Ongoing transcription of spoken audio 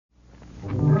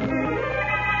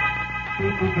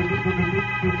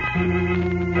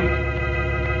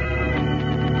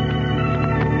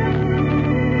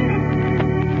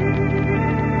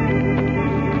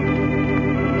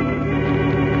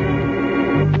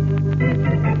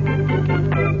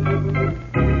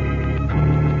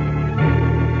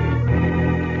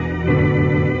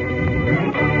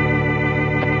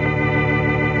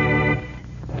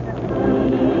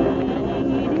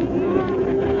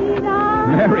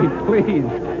Mary, please.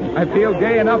 I feel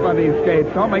gay enough on these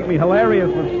skates. Don't make me hilarious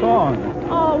with songs.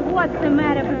 Oh, what's the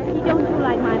matter, Blackie? Don't you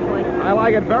like my voice? I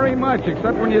like it very much,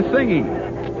 except when you're singing.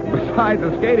 Besides,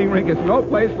 the skating rink is no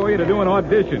place for you to do an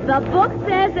audition. The book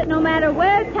says that no matter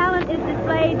where talent is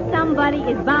displayed, somebody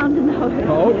is bound to notice.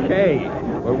 Okay.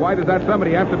 But why does that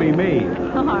somebody have to be me?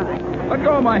 All right. Let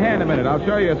go of my hand a minute. I'll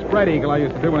show you a spread eagle I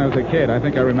used to do when I was a kid. I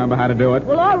think I remember how to do it.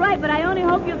 Well, all right, but I only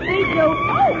hope your feet do.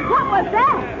 Oh, what was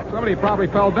that? Somebody probably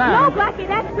fell No, down. Blackie,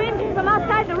 that scream came from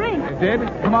outside the ring. It did?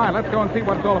 Come on, let's go and see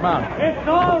what it's all about. It's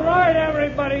all right,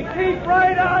 everybody. Keep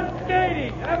right on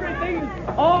skating. Everything's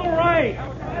all right.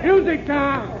 Music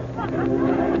time.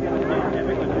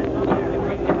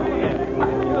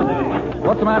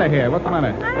 What's the matter here? What's the matter?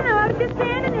 I don't know. I was just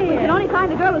standing here. You can only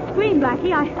find the girl who screamed,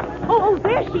 Blackie. Oh,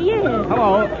 there she is.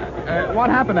 Hello. What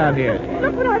happened out here?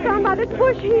 Look what I found by this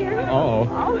bush here.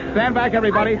 Uh-oh. Stand back,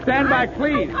 everybody. Stand back,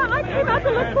 please. I came out to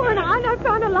look for her, and I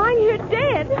found her lying here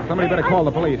dead. Somebody better call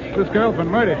the police. This girl's been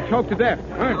murdered, choked to death.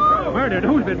 Murdered?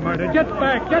 Who's been murdered? Get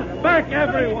back,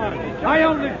 everyone. I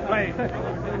own this place.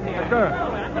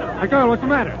 The girl, what's the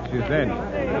matter? She's dead.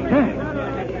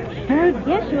 Dead?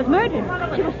 Yes, she was murdered.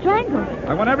 She was strangled.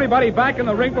 I want everybody back in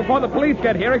the rink before the police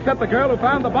get here, except the girl who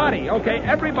found the body. Okay,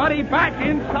 everybody back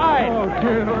inside. Oh,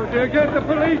 dear. Get the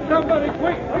police. Somebody,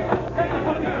 quick.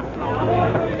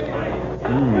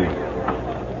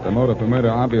 The motive for murder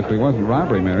obviously wasn't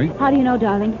robbery, Mary. How do you know,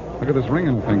 darling? Look at this ring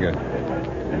on the finger.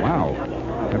 Wow.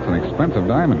 That's an expensive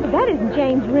diamond. That isn't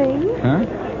Jane's ring. Huh?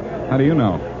 How do you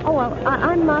know? Oh, well,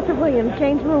 I'm Martha Williams,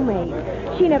 Jane's roommate.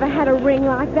 She never had a ring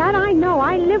like that. I know.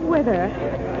 I live with her.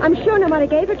 I'm sure nobody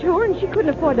gave it to her, and she couldn't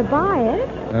afford to buy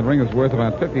it. That ring is worth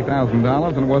about $50,000,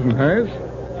 and it wasn't hers?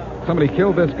 Somebody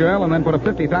killed this girl and then put a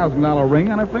 $50,000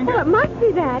 ring on her finger? Well, it must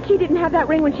be that. She didn't have that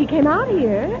ring when she came out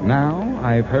here. Now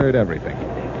I've heard everything.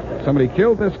 Somebody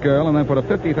killed this girl and then put a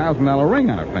 $50,000 ring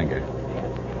on her finger.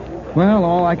 Well,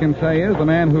 all I can say is the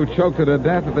man who choked her to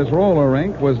death at this roller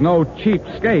rink was no cheap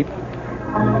skate.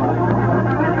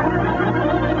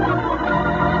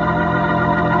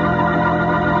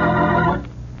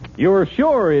 You're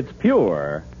sure it's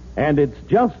pure, and it's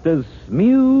just as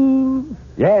smooth?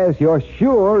 Yes, you're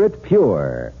sure it's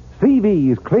pure.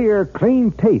 CV's clear,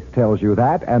 clean taste tells you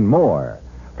that and more.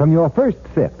 From your first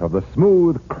sip of the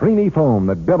smooth, creamy foam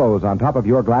that billows on top of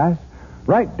your glass,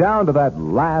 right down to that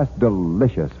last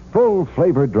delicious,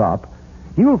 full-flavored drop,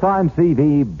 you'll find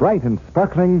CV bright and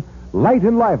sparkling, light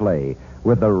and lively,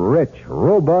 with the rich,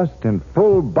 robust, and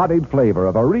full-bodied flavor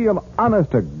of a real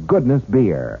honest-to-goodness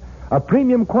beer. A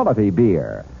premium quality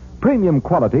beer. Premium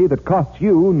quality that costs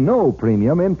you no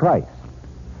premium in price.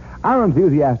 Our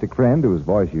enthusiastic friend, whose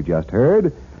voice you just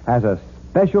heard, has a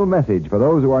special message for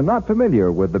those who are not familiar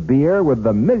with the beer with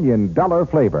the $1 million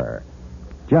flavor.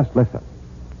 Just listen.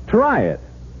 Try it.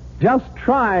 Just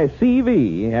try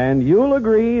CV, and you'll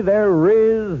agree there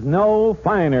is no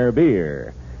finer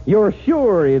beer. You're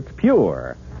sure it's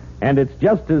pure, and it's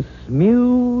just as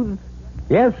smooth.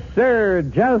 Yes, sir,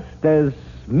 just as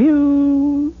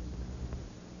smooth.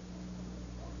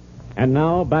 And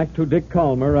now back to Dick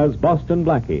Calmer as Boston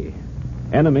Blackie.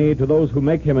 Enemy to those who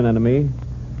make him an enemy.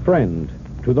 Friend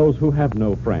to those who have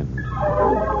no friend.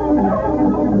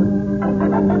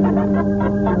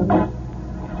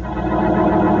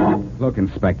 Look,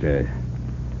 Inspector.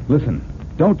 Listen,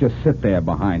 don't just sit there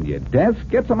behind your desk.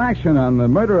 Get some action on the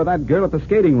murder of that girl at the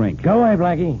skating rink. Go away,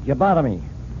 Blackie. You bother me.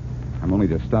 I'm only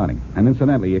just starting. And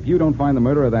incidentally, if you don't find the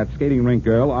murder of that skating rink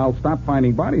girl, I'll stop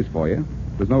finding bodies for you.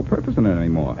 There's no purpose in it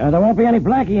anymore. There won't be any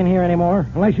Blackie in here anymore,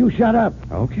 unless you shut up.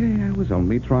 Okay, I was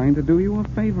only trying to do you a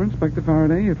favor, Inspector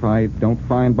Faraday. If I don't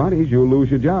find bodies, you'll lose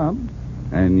your job.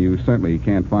 And you certainly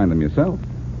can't find them yourself.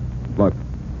 Look,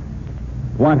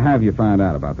 what have you found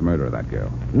out about the murder of that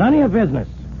girl? None of your business.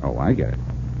 Oh, I get it.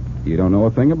 You don't know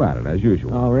a thing about it, as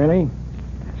usual. Oh, really?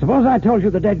 Suppose I told you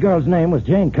the dead girl's name was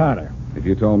Jane Carter. If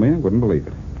you told me, I wouldn't believe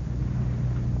it.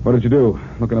 What did you do?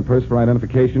 Look in a purse for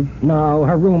identification? No,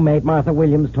 her roommate, Martha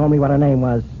Williams, told me what her name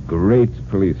was. Great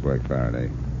police work,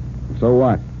 Faraday. So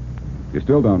what? You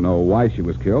still don't know why she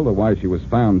was killed or why she was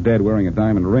found dead wearing a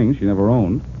diamond ring she never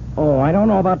owned. Oh, I don't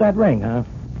know about that ring, huh?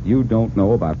 You don't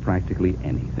know about practically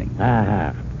anything.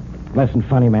 Aha. Listen,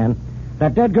 funny man.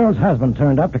 That dead girl's husband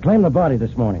turned up to claim the body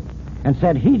this morning and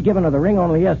said he'd given her the ring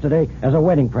only yesterday as a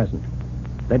wedding present.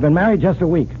 They'd been married just a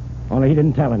week, only he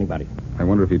didn't tell anybody. I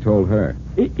wonder if he told her.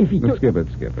 If he took... Skip it.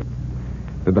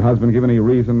 Did the husband give any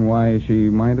reason why she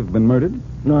might have been murdered?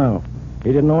 No,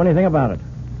 he didn't know anything about it.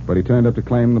 But he turned up to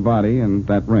claim the body and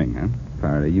that ring, huh?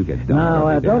 Faraday, you get done.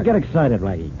 Now, don't get excited,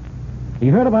 Blackie. He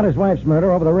heard about his wife's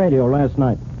murder over the radio last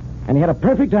night, and he had a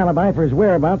perfect alibi for his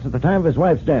whereabouts at the time of his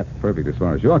wife's death. Perfect as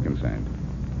far as you're concerned.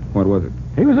 What was it?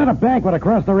 He was at a banquet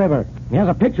across the river. He has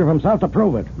a picture of himself to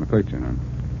prove it. A picture, huh?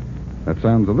 That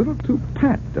sounds a little too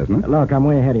pat, doesn't it? Look, I'm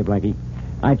way ahead of you, Blackie.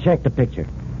 I checked the picture.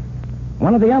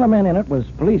 One of the other men in it was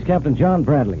Police Captain John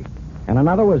Bradley, and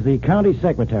another was the county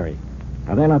secretary.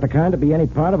 Now, they're not the kind to be any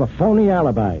part of a phony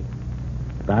alibi.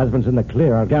 The husband's in the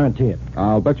clear, I'll guarantee it.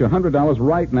 I'll bet you $100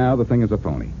 right now the thing is a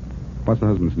phony. What's the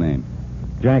husband's name?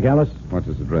 Jack Ellis? What's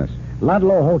his address?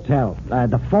 Ludlow Hotel.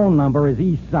 The phone number is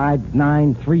East Side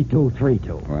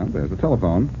 93232. Well, there's the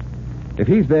telephone. If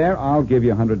he's there, I'll give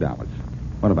you $100.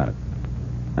 What about it?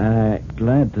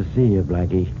 Glad to see you,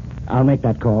 Blackie. I'll make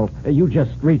that call. You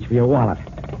just reach for your wallet.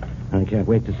 I can't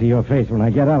wait to see your face when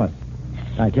I get Ellis.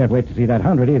 I can't wait to see that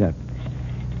 100 either.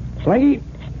 Blackie,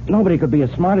 nobody could be as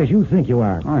smart as you think you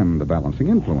are. I'm the balancing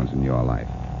influence in your life.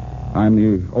 I'm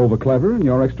the over-clever and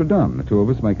you're extra dumb. The two of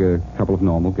us make a couple of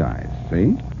normal guys.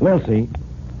 See? We'll see.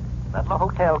 Ludlow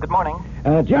Hotel, good morning.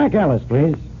 Jack Ellis,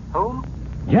 please. Who?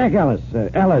 Jack Ellis.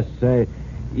 Ellis.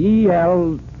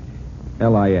 E-L...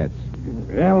 L-I-S.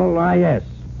 L-I-S.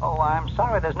 Oh, I'm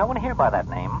sorry, there's no one here by that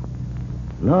name.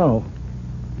 No.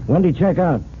 When did he check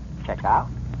out? Check out?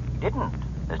 He didn't.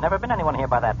 There's never been anyone here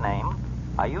by that name.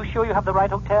 Are you sure you have the right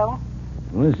hotel?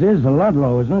 Well, this is the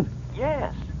Ludlow, isn't it?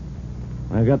 Yes.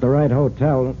 I've got the right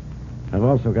hotel. I've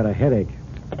also got a headache.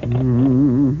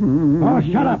 Oh,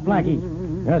 shut up, Blackie.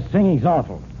 Your singing's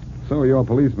awful. So are your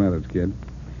police methods, kid.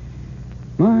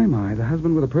 My, the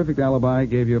husband with a perfect alibi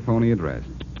gave you a phony address.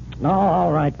 No,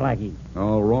 all right, Blackie.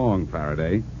 All wrong,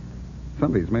 Faraday.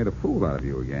 Somebody's made a fool out of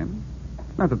you again.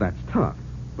 Not that that's tough,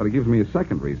 but it gives me a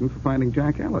second reason for finding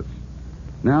Jack Ellis.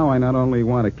 Now I not only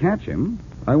want to catch him,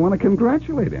 I want to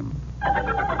congratulate him.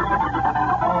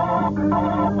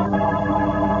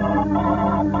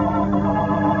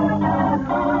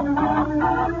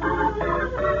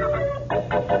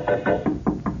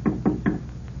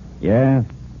 Yeah?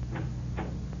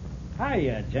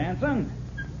 Hiya, Jansen.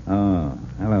 Oh,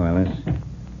 hello, Ellis.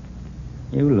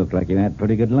 You look like you had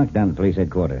pretty good luck down at police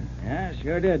headquarters. Yeah,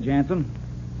 sure did, Jansen.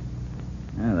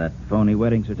 Yeah, that phony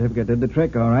wedding certificate did the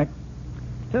trick, all right.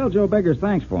 Tell Joe Beggars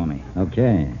thanks for me.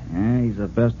 Okay. Yeah, he's the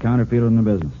best counterfeiter in the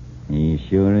business. He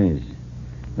sure is.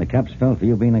 The cops fell for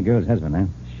you being the girl's husband, huh?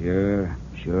 Sure.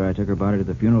 I took her body to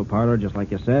the funeral parlor, just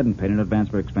like you said, and paid in advance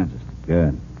for expenses.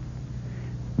 Good.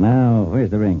 Now, where's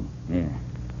the ring? Yeah.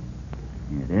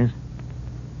 Here it is.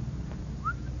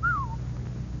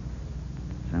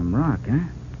 Some rock, huh?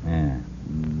 Yeah,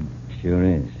 sure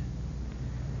is.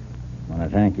 I want to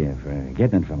thank you for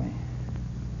getting it for me.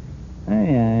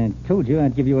 I told you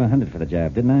I'd give you $100 for the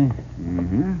job, didn't I?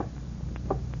 Mm-hmm.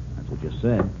 That's what you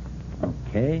said.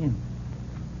 Okay.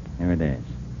 Here it is.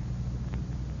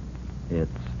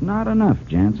 It's not enough,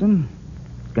 Jansen.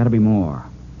 It's got to be more.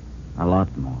 A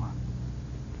lot more.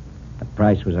 The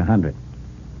price was $100.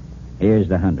 Here's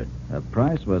the $100. The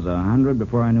price was $100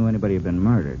 before I knew anybody had been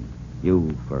murdered.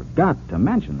 You forgot to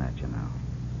mention that, you know.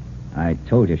 I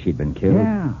told you she'd been killed.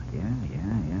 Yeah.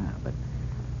 But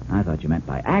I thought you meant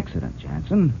by accident,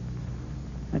 Jansen.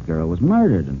 That girl was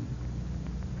murdered, and...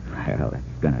 well,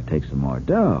 it's going to take some more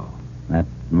dough. That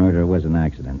murder was an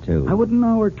accident, too. I wouldn't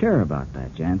know or care about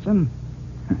that, Jansen.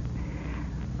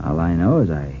 All I know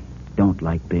is I don't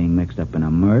like being mixed up in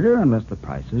a murder unless the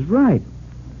price is right.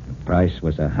 The price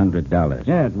was $100.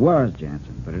 Yeah, it was,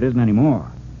 Jansen, but it isn't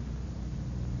anymore.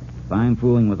 If I'm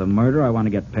fooling with a murder, I want to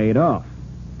get paid off.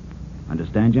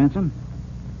 Understand, Jansen?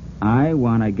 I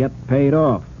want to get paid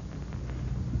off.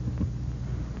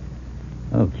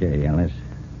 Okay, Ellis.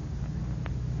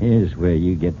 Here's where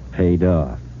you get paid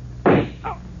off.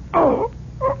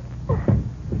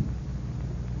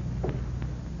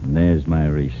 And there's my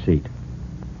receipt.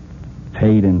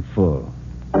 Paid in full.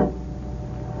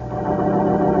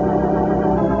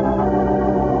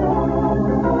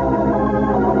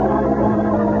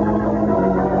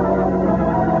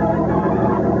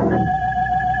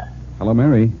 Hello,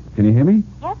 Mary. Can you hear me?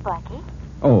 Yes, Blackie.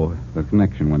 Oh, the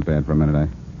connection went bad for a minute. I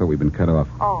thought we'd been cut off.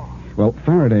 Oh. Well,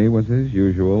 Faraday was his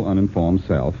usual uninformed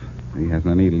self. He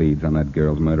hasn't any leads on that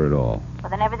girl's murder at all. Well,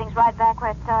 then everything's right back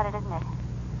where it started, isn't it?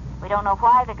 We don't know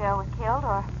why the girl was killed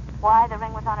or why the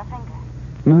ring was on her finger.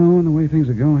 No, and the way things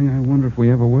are going, I wonder if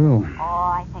we ever will. Oh,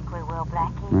 I think we will, will,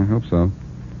 Blackie. I hope so.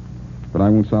 But I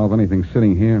won't solve anything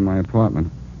sitting here in my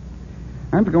apartment.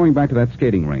 I'm going back to that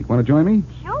skating rink. Want to join me?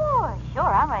 Sure.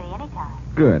 I'm ready anytime.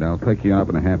 Good. I'll take you out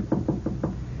in a half.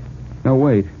 No,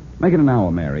 wait. Make it an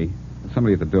hour, Mary. There's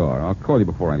somebody at the door. I'll call you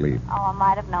before I leave. Oh, I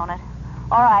might have known it.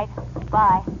 All right.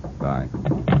 Bye. Bye.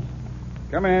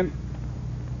 Come in.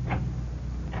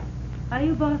 Are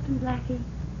you Boston, Blackie?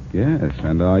 Yes,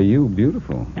 and are you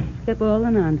beautiful? Skip all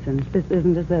the nonsense. This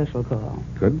isn't a social call.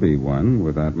 Could be one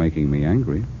without making me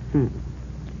angry.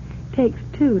 Takes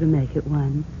two to make it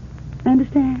one.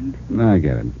 Understand? I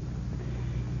get it.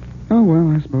 Oh,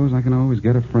 well, I suppose I can always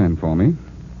get a friend for me.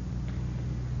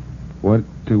 What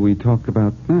do we talk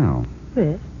about now?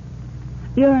 This.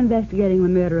 You're investigating the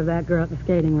murder of that girl at the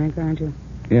skating rink, aren't you?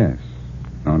 Yes.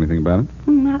 Know anything about it?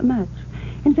 Not much.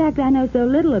 In fact, I know so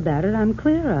little about it, I'm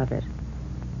clear of it.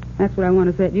 That's what I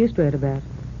want to set you straight about.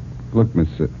 Look, Miss...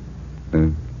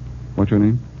 what's your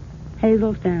name?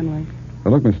 Hazel Stanley.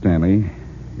 Well, look, Miss Stanley,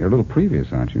 you're a little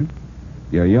previous, aren't you?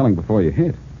 You're yelling before you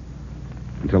hit.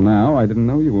 Until now, I didn't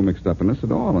know you were mixed up in this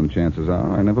at all, and chances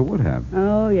are I never would have.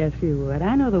 Oh, yes, you would.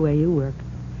 I know the way you work.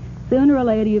 Sooner or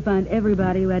later, you find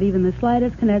everybody who had even the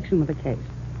slightest connection with the case.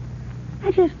 I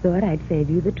just thought I'd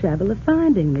save you the trouble of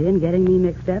finding me and getting me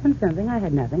mixed up in something I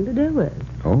had nothing to do with.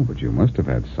 Oh, but you must have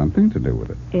had something to do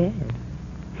with it. Yes.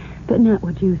 But not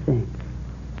what you think.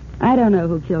 I don't know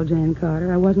who killed Jane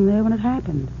Carter. I wasn't there when it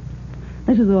happened.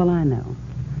 This is all I know.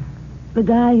 The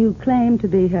guy who claimed to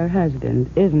be her husband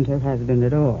isn't her husband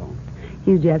at all.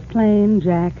 He's just plain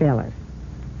Jack Ellis.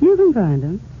 You can find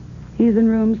him. He's in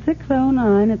room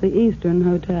 609 at the Eastern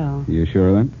Hotel. You sure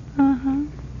of that? Uh-huh.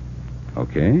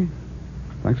 Okay.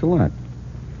 Thanks a lot.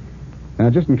 Now,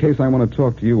 just in case I want to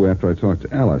talk to you after I talk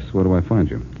to Ellis, where do I find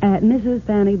you? At Mrs.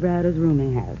 Fanny Browder's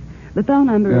rooming house. The phone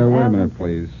number is... Wait a minute,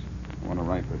 please. I want to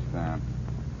write this down.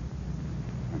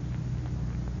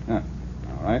 All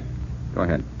right. Go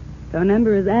ahead. Phone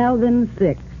number is Alvin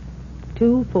 6,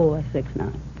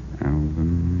 2469.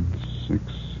 Alvin 6,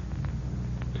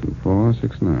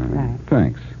 2469. Right.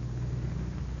 Thanks.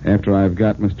 After I've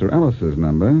got Mr. Ellis's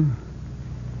number,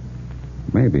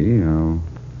 maybe I'll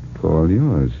call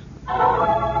yours.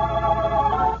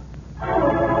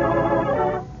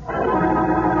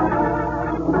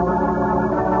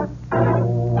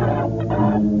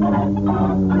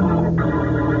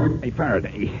 Hey,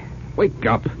 Faraday. Wake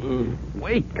up.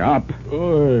 Wake up.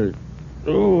 Away.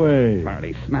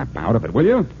 Faraday, snap out of it, will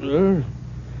you?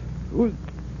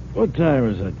 What time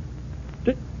is it?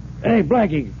 Hey,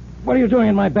 Blackie, what are you doing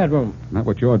in my bedroom? Not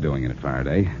what you're doing in it,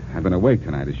 Faraday. I've been awake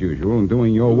tonight as usual and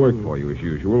doing your work for you as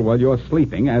usual while you're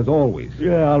sleeping as always.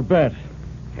 Yeah, I'll bet.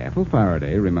 Careful,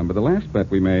 Faraday. Remember the last bet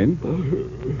we made.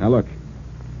 Now, look.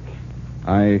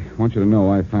 I want you to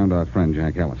know I found our friend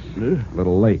Jack Ellis. A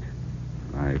little late.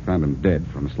 I found him dead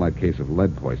from a slight case of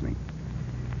lead poisoning.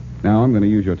 Now, I'm going to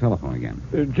use your telephone again.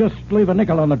 Just leave a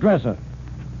nickel on the dresser.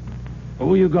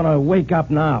 Who are you going to wake up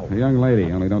now? A young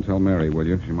lady. Only don't tell Mary, will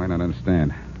you? She might not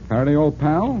understand. Faraday, old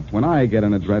pal, when I get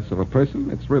an address of a person,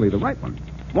 it's really the right one.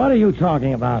 What are you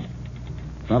talking about?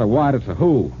 It's not a what, it's a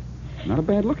who. Not a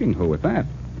bad-looking who at that.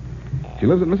 She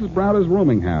lives at Mrs. Browder's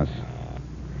rooming house.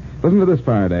 Listen to this,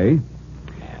 Faraday.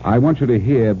 I want you to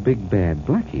hear Big Bad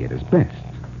Blackie at his best.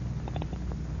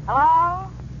 Hello?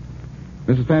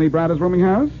 Mrs. Fanny Browder's rooming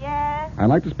house? Yes? I'd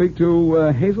like to speak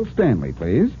to Hazel Stanley,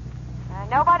 please.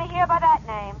 Nobody here by that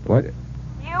name. What?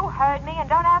 You heard me, and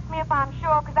don't ask me if I'm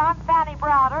sure, because I'm Fanny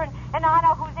Browder, and I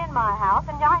know who's in my house,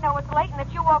 and I know it's late and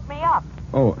that you woke me up.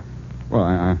 Oh, well,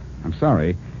 I'm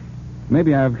sorry.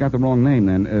 Maybe I've got the wrong name,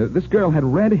 then. This girl had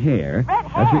red hair. Red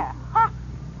hair? Huh.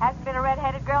 Hasn't been a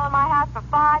red-headed girl in my house for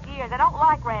 5 years. I don't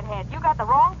like redheads. You got the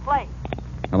wrong place.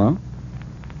 Hello?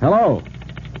 Hello?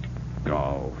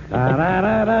 Go.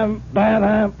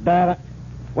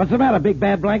 What's the matter, Big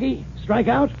Bad Blackie? Strike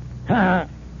out?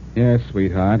 Yes,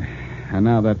 sweetheart. And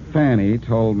now that Fanny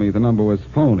told me the number was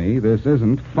phony, this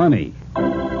isn't funny.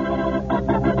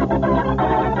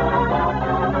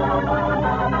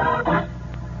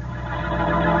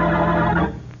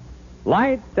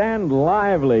 Light and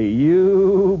lively,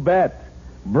 you bet.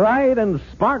 Bright and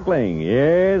sparkling,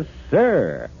 yes,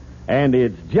 sir. And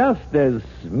it's just as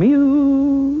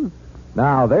smooth.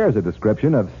 Now, there's a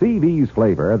description of CV's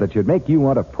flavor that should make you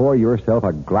want to pour yourself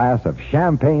a glass of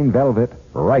champagne velvet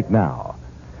right now.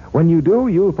 When you do,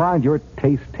 you'll find your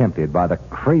taste tempted by the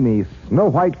creamy,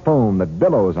 snow-white foam that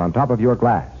billows on top of your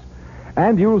glass.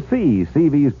 And you'll see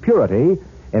CV's purity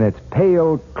in its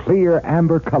pale, clear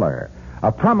amber color,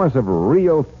 a promise of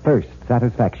real thirst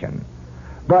satisfaction.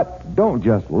 But don't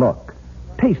just look.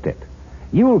 Taste it.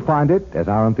 You'll find it, as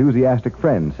our enthusiastic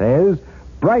friend says,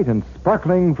 bright and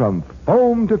sparkling from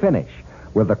foam to finish,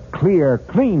 with a clear,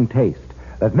 clean taste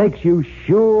that makes you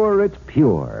sure it's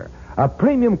pure. A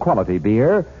premium quality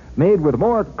beer made with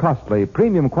more costly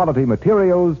premium quality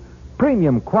materials,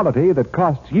 premium quality that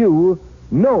costs you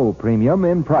no premium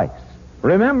in price.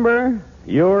 Remember,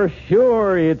 you're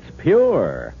sure it's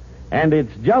pure, and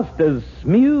it's just as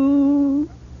smooth.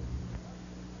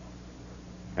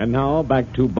 And now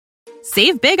back to...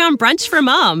 Save big on brunch for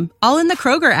Mom, all in the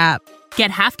Kroger app. Get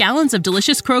half gallons of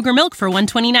delicious Kroger milk for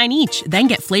 $1.29 each. Then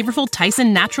get flavorful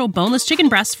Tyson natural boneless chicken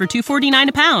breasts for $2.49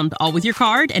 a pound, all with your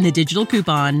card and a digital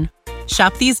coupon.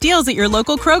 Shop these deals at your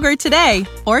local Kroger today,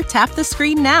 or tap the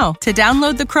screen now to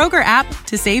download the Kroger app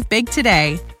to save big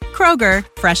today. Kroger,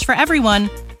 fresh for everyone.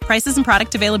 Prices and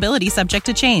product availability subject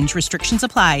to change. Restrictions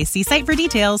apply. See site for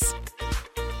details.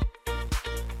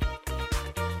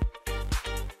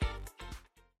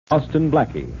 Austin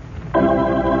Blackie.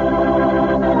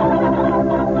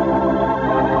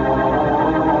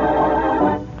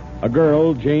 A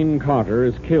girl, Jane Carter,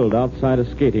 is killed outside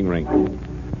a skating rink.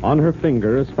 On her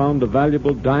finger is found a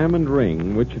valuable diamond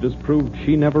ring, which it is proved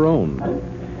she never owned.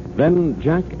 Then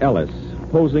Jack Ellis,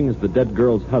 posing as the dead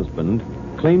girl's husband,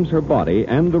 claims her body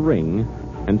and the ring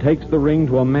and takes the ring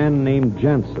to a man named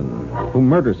Jansen, who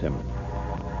murders him.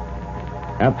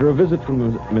 After a visit from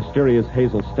the mysterious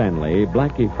Hazel Stanley,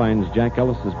 Blackie finds Jack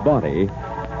Ellis's body,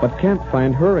 but can't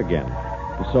find her again.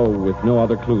 So, with no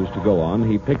other clues to go on,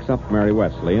 he picks up Mary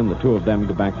Wesley, and the two of them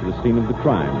go back to the scene of the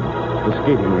crime, the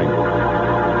skating rink.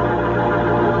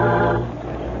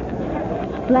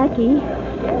 Blackie,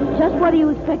 just what do you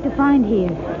expect to find here?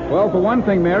 Well, for one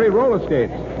thing, Mary, roller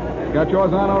skates. Got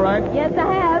yours on all right? Yes,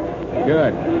 I have.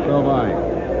 Good. So have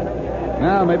I.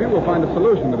 Now, maybe we'll find a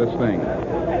solution to this thing.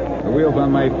 The wheels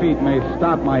on my feet may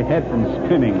stop my head from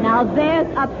spinning. Now, there's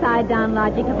upside-down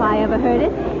logic if I ever heard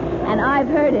it. And I've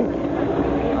heard it.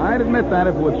 I'd admit that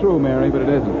if it were true, Mary, but it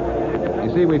isn't.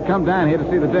 You see, we've come down here to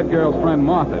see the dead girl's friend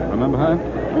Martha. Remember her?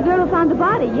 The girl who found the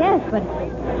body, yes, but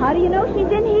how do you know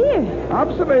she's in here?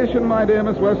 Observation, my dear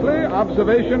Miss Wesley.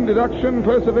 Observation, deduction,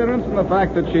 perseverance, and the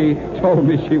fact that she told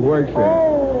me she works here.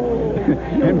 Oh.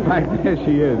 In fact, there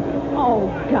she is. Oh,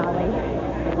 golly.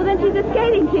 Well, then she's a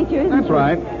skating teacher, isn't That's she?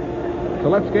 right. So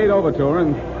let's skate over to her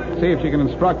and see if she can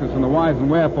instruct us in the whys and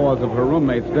wherefores of her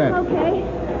roommate's death. Okay.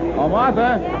 Oh,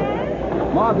 Martha. Yes?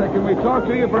 Martha, can we talk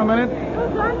to you for a minute? Oh,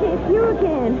 Blackie, it's you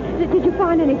again. Did you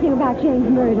find anything about Jane's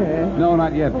murder? No,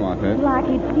 not yet, Martha.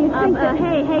 Blackie, do you think that...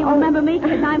 Hey, remember me?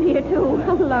 Because I'm here, too.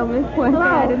 Hello, Miss Wesley.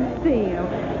 I didn't see you.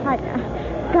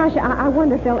 Gosh, I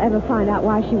wonder if they'll ever find out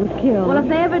why she was killed. Well, if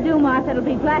they ever do, Martha, it'll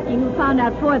be Blackie who found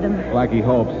out for them. Blackie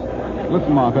hopes.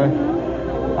 Listen, Martha.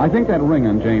 I think that ring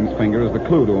on Jane's finger is the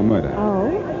clue to a murder.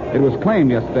 Oh? It was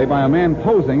claimed yesterday by a man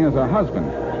posing as her husband.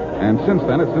 And since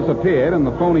then, it's disappeared, and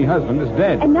the phony husband is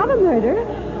dead. Another murder?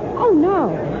 Oh, no.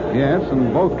 Yes,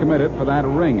 and both committed for that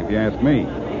ring, if you ask me.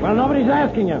 Well, nobody's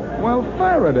asking you. Well,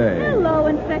 Faraday. Hello,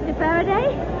 Inspector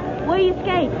Faraday. Where do you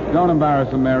skate? Don't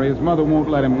embarrass him, Mary. His mother won't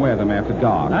let him wear them after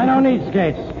dark. I don't need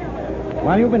skates.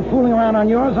 While you've been fooling around on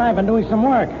yours, I've been doing some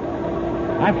work.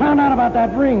 I found out about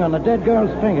that ring on the dead girl's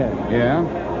finger. Yeah?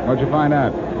 What'd you find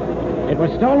out? It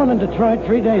was stolen in Detroit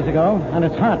 3 days ago, and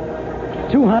it's hot.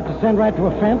 Too hot to send right to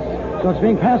a fence, so it's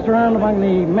being passed around among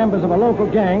the members of a local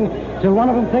gang till one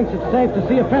of them thinks it's safe to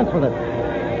see a fence with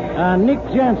it. Nick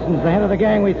Jansen's the head of the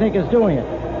gang we think is doing it.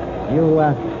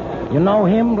 You know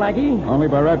him, Blackie? Only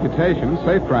by reputation.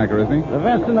 Safecracker, isn't he? The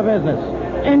best in the business,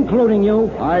 including you.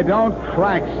 I don't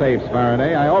crack safes,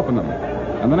 Faraday. I open them.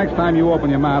 And the next time you open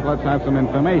your mouth, let's have some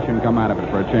information come out of it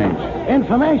for a change.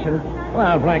 Information?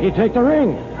 Well, Blackie, take the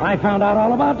ring. I found out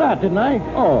all about that, didn't I?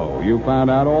 Oh, you found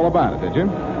out all about it, did you?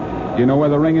 Do you know where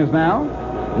the ring is now?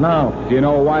 No. Do you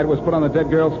know why it was put on the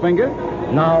dead girl's finger?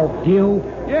 No. Do you?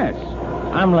 Yes.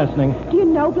 I'm listening. Do you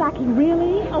know, Blackie,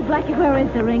 really? Oh, Blackie, where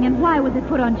is the ring, and why was it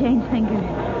put on Jane's finger?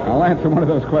 I'll answer one of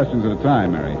those questions at a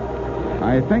time, Mary.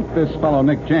 I think this fellow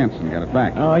Nick Jansen got it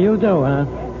back. Oh, you do, huh?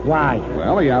 Why?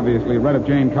 Well, he obviously read of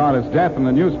Jane Carter's death in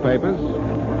the newspapers,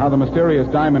 how the mysterious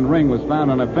diamond ring was found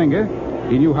on her finger.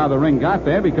 He knew how the ring got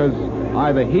there because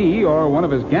either he or one of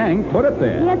his gang put it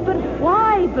there. Yes, but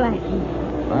why,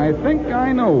 Blackie? I think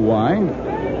I know why.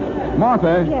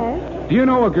 Martha. Yes? Do you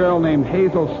know a girl named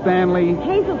Hazel Stanley?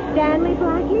 Hazel Stanley,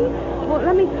 Blackie? Well,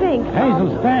 let me think.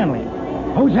 Hazel Stanley.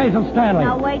 Who's Hazel Stanley?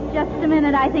 Now, wait just a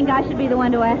minute. I think I should be the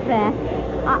one to ask that.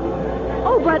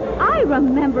 But I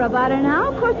remember about her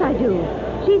now. Of course I do.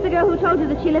 She's the girl who told you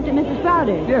that she lived at Mrs.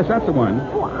 Crowder's. Yes, that's the one.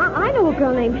 Oh, I know a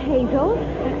girl named Hazel.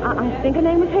 I think her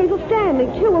name was Hazel Stanley,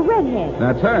 too, a redhead.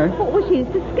 That's her. Well, she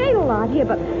used to skate a lot here,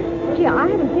 but, gee, I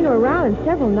haven't seen her around in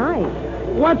several nights.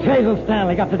 What's Hazel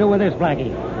Stanley got to do with this,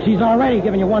 Blackie? She's already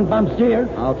given you one bum steer.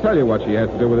 I'll tell you what she has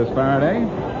to do with this, Faraday.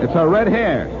 It's her red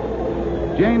hair.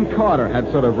 Jane Carter had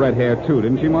sort of red hair, too,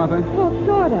 didn't she, Martha? Well,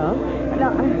 sort of.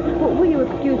 Will you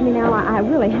excuse me now? I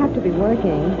really have to be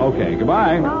working. Okay,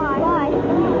 goodbye. Bye.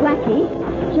 Blackie,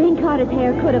 Jane Carter's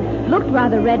hair could have looked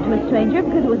rather red to a stranger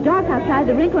because it was dark outside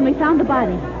the rink when we found the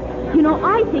body. You know,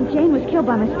 I think Jane was killed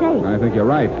by mistake. I think you're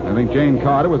right. I think Jane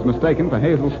Carter was mistaken for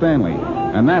Hazel Stanley.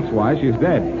 And that's why she's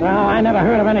dead. Oh, I never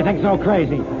heard of anything so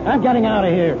crazy. I'm getting out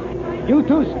of here. You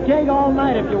two skate all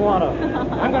night if you want to.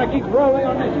 I'm going to keep rolling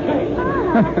on this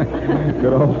case.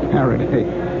 Good old Faraday.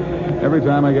 Every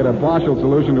time I get a partial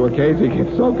solution to a case, he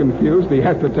gets so confused he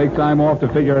has to take time off to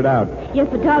figure it out. Yes,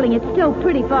 but darling, it's still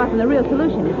pretty far from the real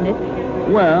solution, isn't it?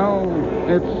 Well,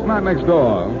 it's not next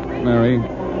door, Mary.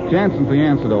 Jansen's the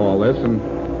answer to all this, and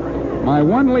my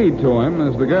one lead to him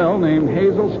is the girl named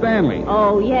Hazel Stanley.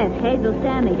 Oh, yes, Hazel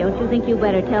Stanley. Don't you think you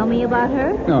better tell me about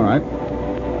her? All right.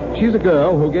 She's a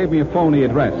girl who gave me a phony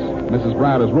address, Mrs.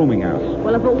 Browder's rooming house.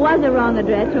 Well, if it was a wrong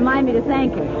address, remind me to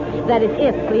thank her. That is,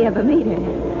 if we ever meet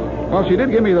her. Well, she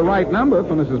did give me the right number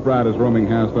for Mrs. Browder's rooming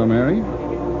house, though, Mary.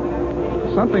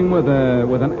 Something with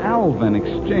an Alvin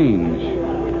exchange.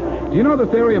 Do you know the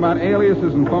theory about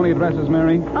aliases and phony addresses,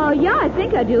 Mary? Yeah, I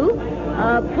think I do.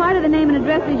 Part of the name and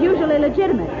address is usually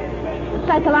legitimate.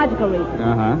 Psychological reason.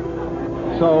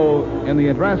 Uh-huh. So, in the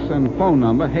address and phone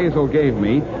number Hazel gave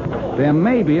me, there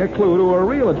may be a clue to her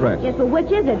real address. Yes, but which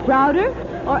is it, Browder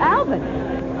or Alvin?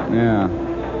 Yeah.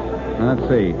 Now, let's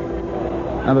see.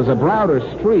 Now, there's a Browder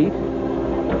Street.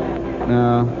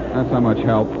 No, that's not much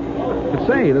help. But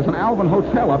say, there's an Alvin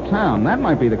Hotel uptown. That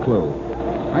might be the clue.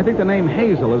 I think the name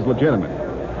Hazel is legitimate.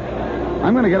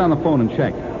 I'm going to get on the phone and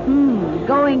check.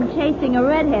 Going chasing a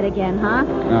redhead again, huh?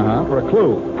 Uh-huh, for a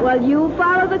clue. Well, you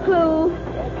follow the clue.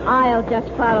 I'll just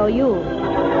follow you.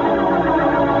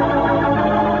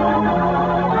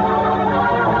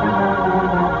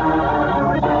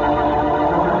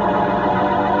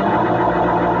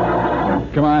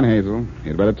 Come on, Hazel.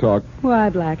 You'd better talk. Why,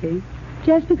 Blackie?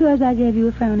 Just because I gave you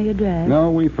a phony address? No,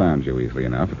 we found you easily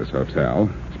enough at this hotel.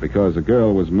 It's because a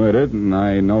girl was murdered, and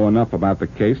I know enough about the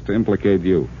case to implicate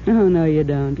you. Oh, no, you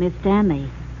don't. Miss Stanley,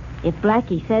 if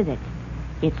Blackie says it,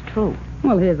 it's true.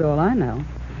 Well, here's all I know.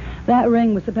 That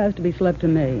ring was supposed to be slipped to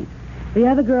me. The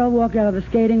other girl walked out of the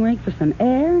skating rink for some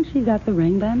air, and she got the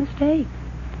ring by mistake.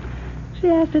 She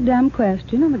asked a dumb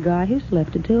question, and the guy who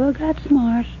slipped it to her got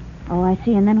smart. Oh, I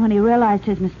see. And then when he realized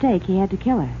his mistake, he had to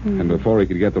kill her. And before he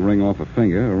could get the ring off her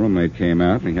finger, a roommate came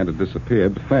out, and he had to disappear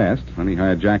fast. Then he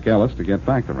hired Jack Ellis to get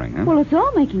back the ring, huh? Well, it's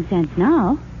all making sense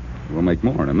now. We'll make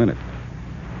more in a minute.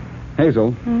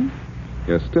 Hazel,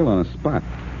 you're still on a spot.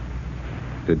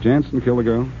 Did Jansen kill the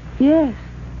girl? Yes.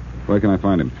 Where can I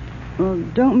find him? Well,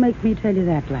 don't make me tell you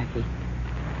that, Blackie.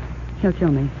 He'll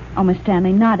kill me. Oh, Miss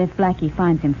Stanley, not if Blackie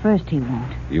finds him first, he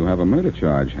won't. You have a murder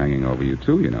charge hanging over you,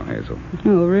 too, you know, Hazel.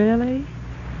 Oh, really?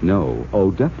 No.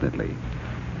 Oh, definitely.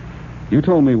 You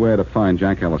told me where to find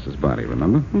Jack Ellis's body,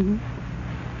 remember? Mm-hmm.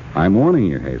 I'm warning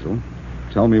you, Hazel.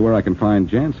 Tell me where I can find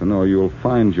Jansen, or you'll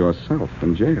find yourself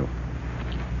in jail.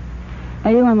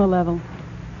 Are you on the level?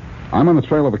 I'm on the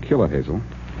trail of a killer, Hazel.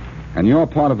 And you're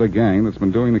part of the gang that's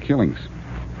been doing the killings.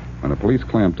 When the police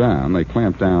clamp down, they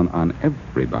clamp down on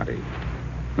everybody.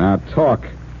 Now, talk.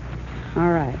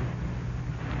 All right.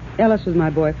 Ellis was my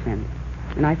boyfriend,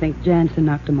 and I think Jansen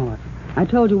knocked him off. I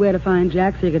told you where to find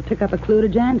Jack so you could pick up a clue to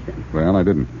Jansen. Well, I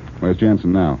didn't. Where's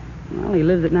Jansen now? Well, he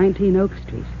lives at 19 Oak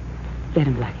Street. Get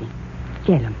him, Blackie.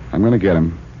 Get him. I'm going to get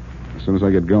him as soon as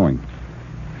I get going.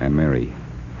 And, Mary,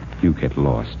 you get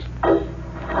lost.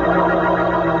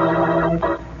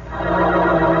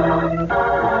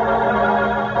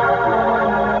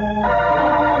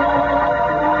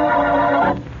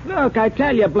 Look, I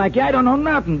tell you, Blackie, I don't know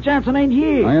nothing. Jansen ain't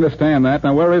here. I understand that.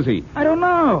 Now, where is he? I don't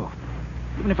know.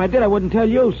 Even if I did, I wouldn't tell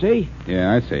you, see?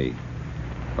 Yeah, I see.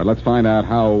 But let's find out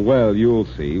how well you'll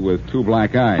see with two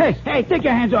black eyes. Hey, take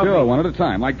your hands off Sure, me. one at a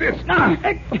time, like this. No,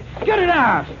 hey, get it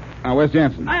out. Now, where's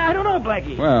Jansen? I don't know,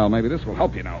 Blackie. Well, maybe this will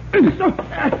help you now.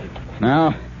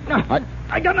 Now,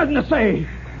 I got nothing to say.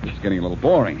 It's getting a little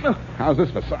boring. How's this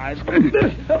for size?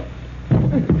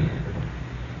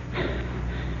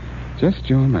 Just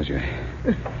your measure.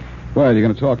 Well, you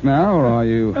going to talk now, or are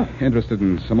you interested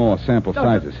in some more sample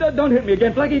sizes? Don't hit me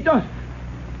again, Blackie. Don't.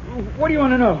 What do you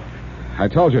want to know? I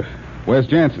told you. Where's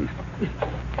Jansen?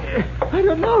 I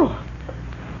don't know.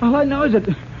 All I know is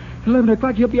that 11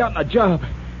 o'clock he'll be out on a job.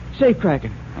 Safe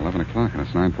cracking. 11 o'clock, and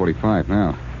it's 9:45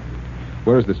 now.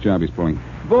 Where is this job he's pulling?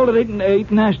 Vault at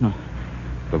 8th National.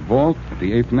 The vault at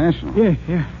the 8th National?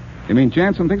 Yeah. You mean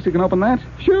Jansen thinks he can open that?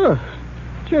 Sure.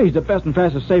 Sure, he's the best and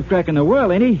fastest safe crack in the world,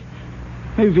 ain't he?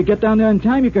 Maybe if you get down there in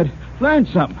time, you could learn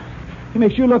something. He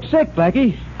makes you look sick,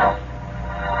 Blackie.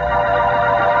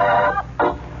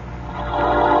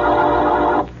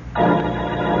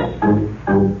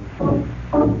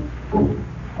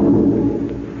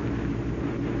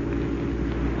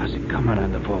 How's it coming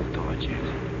on the vault door, Jet?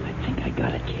 I think I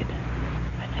got it, kid.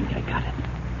 I think I got it.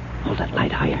 Hold that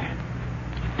light higher.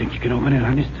 You think you can open it,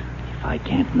 honest? If I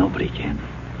can't, nobody can.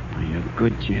 Well, you're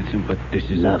good, Jansen, but this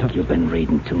is Look, tough... you've been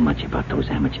reading too much about those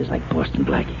amateurs like Boston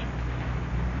Blackie.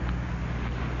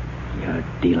 You're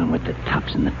dealing with the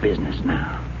tops in the business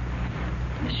now.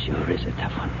 This sure is a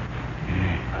tough one.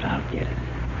 Yeah. But I'll get it.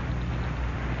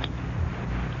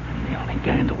 I'm the only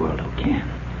guy in the world who can.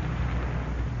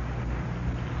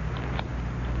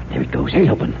 There it goes. It's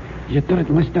open. You done it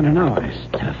in less than an hour. It's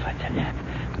tough, I tell you.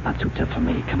 But not too tough for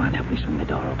me. Come on, help me swing the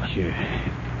door open. Sure.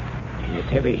 It's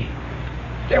heavy.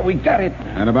 There, we got it.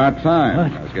 And about time.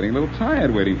 What? I was getting a little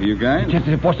tired waiting for you guys. Just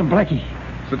as Boston Blackie.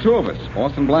 It's the two of us,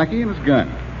 Boston Blackie and his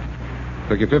gun.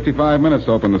 Took you 55 minutes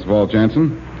to open this vault,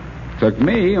 Jansen. Took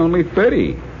me only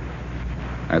 30.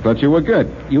 I thought you were good.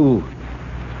 You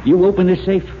open this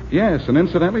safe? Yes, and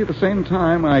incidentally, at the same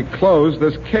time, I closed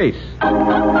this case.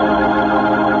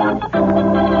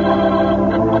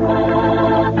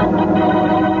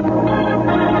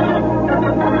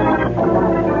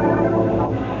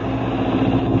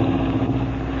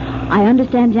 I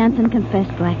understand Jansen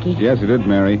confessed, Blackie. Yes, he did,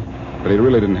 Mary. But he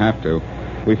really didn't have to.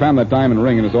 We found that diamond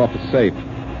ring in his office safe.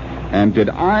 And did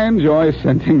I enjoy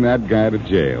sending that guy to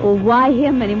jail? Well, why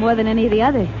him any more than any of the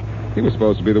others? He was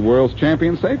supposed to be the world's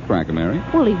champion safe cracker, Mary.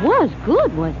 Well, he was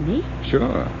good, wasn't he?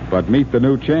 Sure. But meet the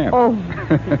new champ. Oh.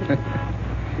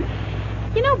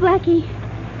 You know, Blackie,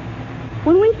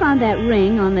 when we found that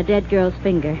ring on the dead girl's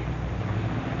finger,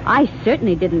 I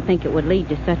certainly didn't think it would lead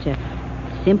to such a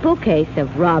simple case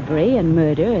of robbery and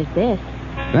murder as this.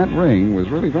 That ring was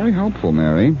really very helpful,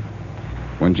 Mary.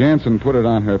 When Jansen put it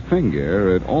on her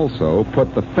finger, it also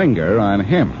put the finger on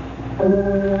him.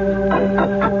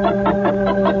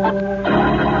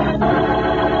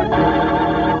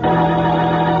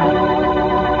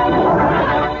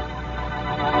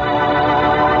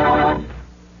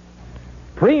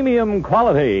 Premium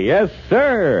quality, yes,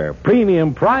 sir.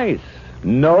 Premium price,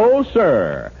 no,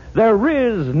 sir. There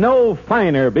is no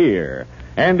finer beer,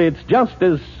 and it's just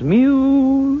as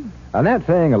smooth. And that's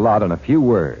saying a lot in a few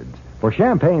words. For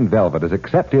Champagne Velvet is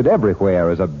accepted everywhere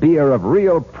as a beer of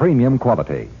real premium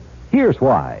quality. Here's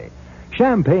why.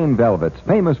 Champagne Velvet's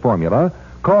famous formula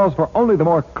calls for only the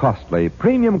more costly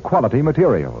premium quality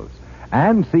materials.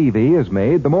 And CV is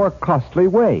made the more costly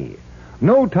way.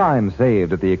 No time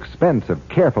saved at the expense of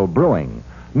careful brewing.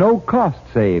 No cost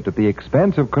saved at the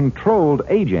expense of controlled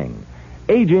aging.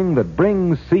 Aging that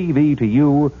brings CV to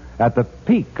you at the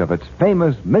peak of its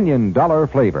famous $1 million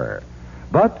flavor.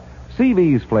 But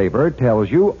CV's flavor tells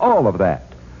you all of that.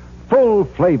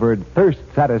 Full-flavored thirst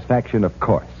satisfaction, of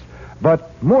course.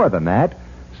 But more than that,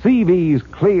 CV's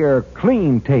clear,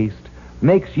 clean taste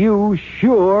makes you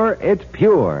sure it's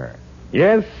pure.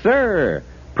 Yes, sir.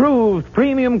 Proved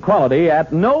premium quality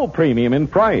at no premium in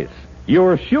price.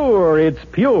 You're sure it's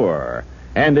pure,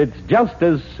 and it's just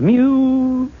as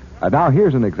smooth. Now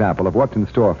here's an example of what's in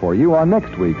store for you on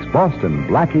next week's Boston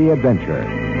Blackie Adventure.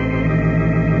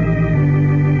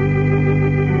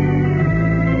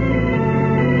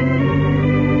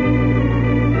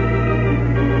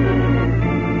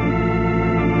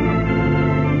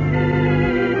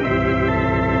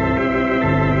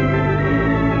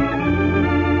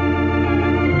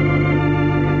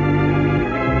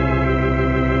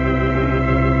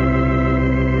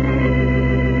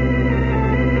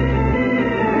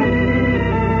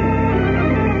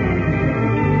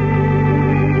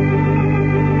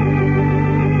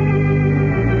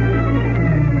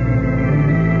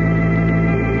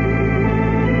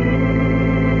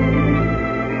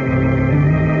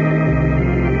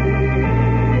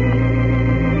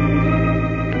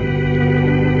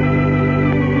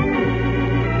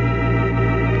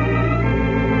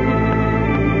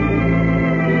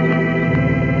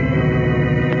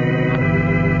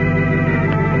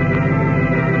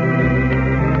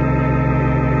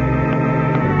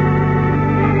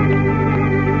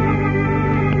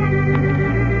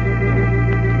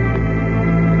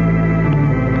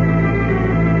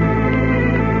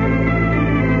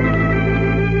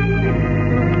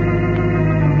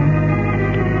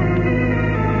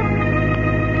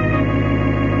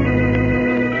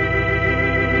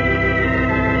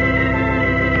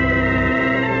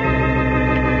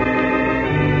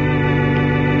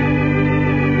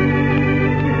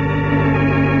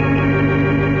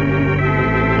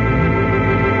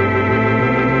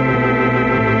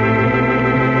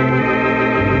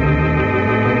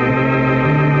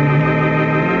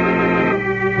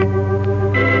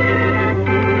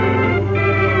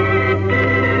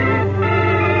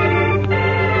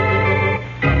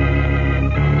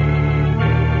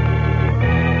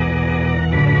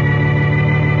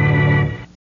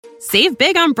 Save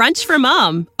big on brunch for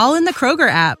mom, all in the Kroger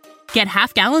app. Get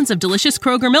half gallons of delicious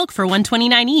Kroger milk for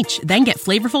 $1.29 each. Then get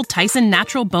flavorful Tyson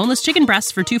natural boneless chicken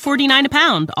breasts for $2.49 a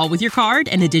pound, all with your card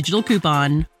and a digital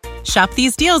coupon. Shop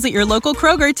these deals at your local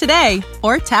Kroger today,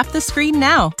 or tap the screen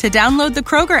now to download the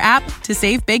Kroger app to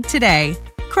save big today.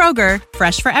 Kroger,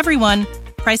 fresh for everyone.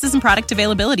 Prices and product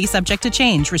availability subject to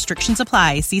change. Restrictions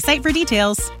apply. See site for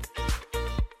details.